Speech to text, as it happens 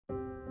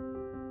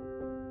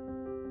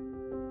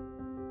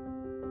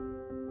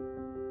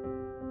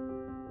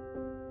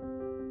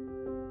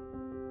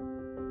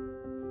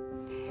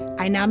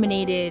I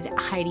nominated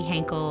Heidi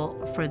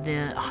Henkel for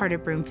the Heart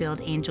of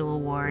Broomfield Angel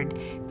Award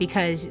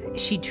because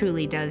she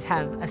truly does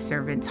have a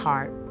servant's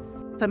heart.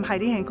 I'm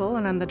Heidi Henkel,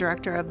 and I'm the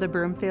director of the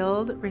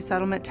Broomfield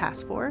Resettlement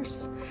Task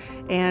Force.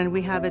 And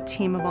we have a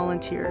team of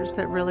volunteers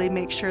that really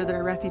make sure that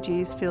our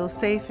refugees feel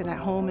safe and at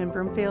home in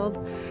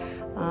Broomfield.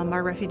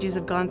 Our refugees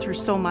have gone through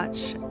so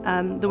much.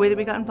 The way that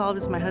we got involved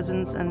is my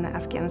husband's an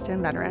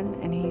Afghanistan veteran,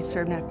 and he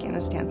served in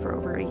Afghanistan for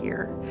over a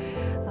year.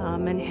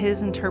 And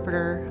his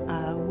interpreter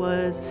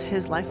was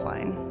his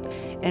lifeline.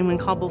 And when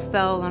Kabul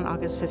fell on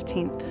August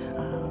 15th,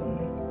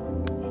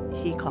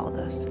 he called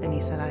us and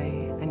he said,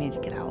 I need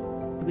to get out.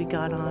 We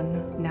got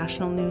on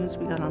national news,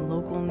 we got on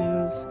local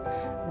news.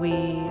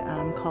 We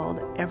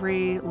called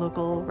every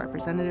local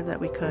representative that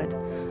we could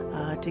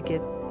to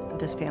get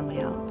this family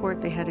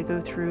out. They had to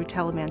go through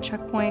Taliban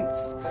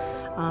checkpoints.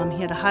 He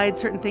had to hide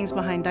certain things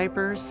behind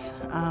diapers.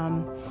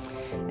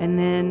 And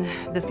then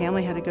the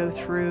family had to go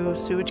through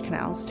sewage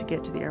canals to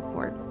get to the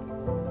airport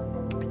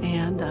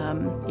and,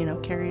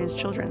 carry his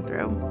children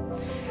through.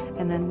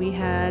 And then we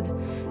had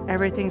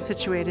everything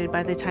situated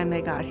by the time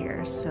they got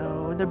here.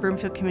 So the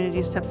Broomfield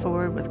community stepped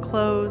forward with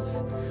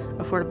clothes,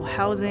 affordable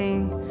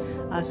housing.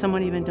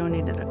 Someone even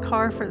donated a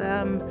car for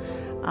them.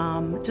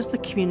 Just the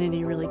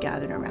community really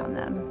gathered around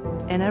them.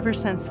 And ever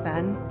since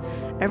then,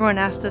 everyone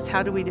asked us,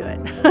 how do we do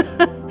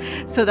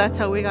it? So that's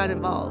how we got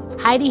involved.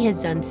 Heidi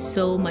has done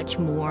so much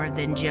more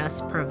than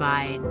just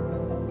provide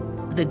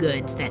the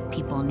goods that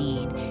people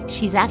need.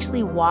 She's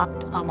actually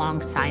walked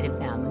alongside of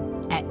them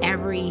at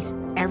every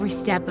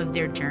step of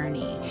their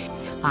journey.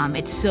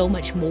 It's so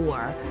much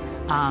more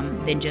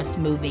than just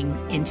moving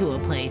into a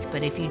place,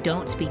 but if you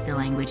don't speak the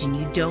language and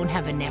you don't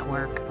have a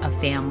network of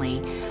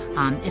family,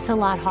 it's a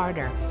lot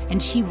harder.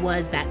 And she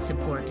was that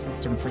support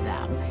system for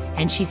them,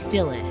 and she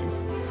still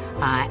is.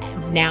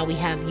 Now we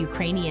have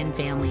Ukrainian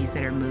families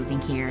that are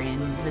moving here,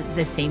 and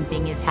the same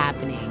thing is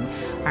happening.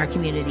 Our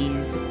community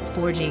is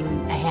forging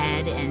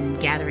ahead and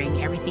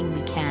gathering everything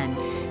we can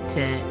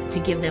to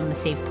give them a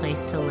safe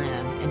place to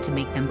live and to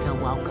make them feel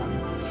welcome.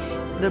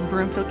 The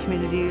Broomfield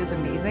community is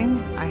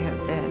amazing. I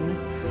have been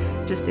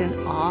just in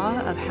awe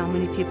of how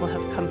many people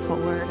have come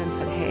forward and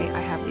said, hey,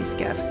 I have these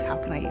gifts, how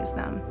can I use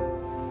them?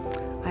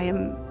 I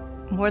am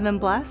more than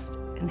blessed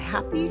and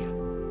happy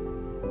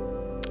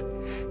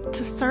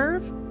to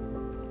serve,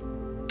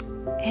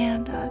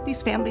 and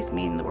these families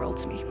mean the world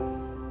to me.